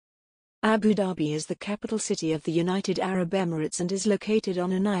Abu Dhabi is the capital city of the United Arab Emirates and is located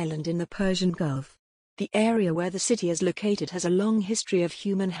on an island in the Persian Gulf. The area where the city is located has a long history of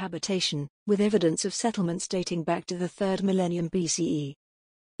human habitation, with evidence of settlements dating back to the 3rd millennium BCE.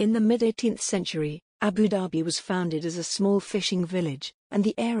 In the mid-18th century, Abu Dhabi was founded as a small fishing village, and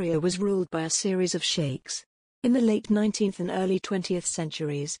the area was ruled by a series of sheikhs. In the late 19th and early 20th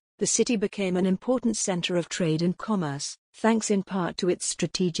centuries, the city became an important center of trade and commerce, thanks in part to its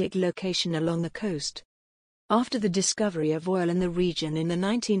strategic location along the coast. After the discovery of oil in the region in the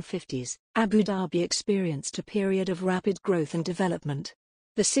 1950s, Abu Dhabi experienced a period of rapid growth and development.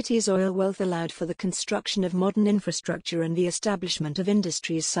 The city's oil wealth allowed for the construction of modern infrastructure and the establishment of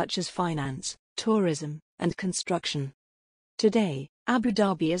industries such as finance, tourism, and construction. Today, Abu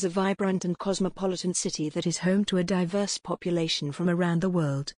Dhabi is a vibrant and cosmopolitan city that is home to a diverse population from around the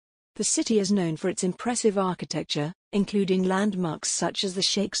world. The city is known for its impressive architecture, including landmarks such as the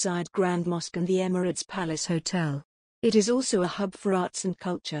Sheikh Zayed Grand Mosque and the Emirates Palace Hotel. It is also a hub for arts and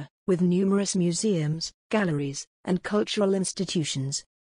culture, with numerous museums, galleries, and cultural institutions.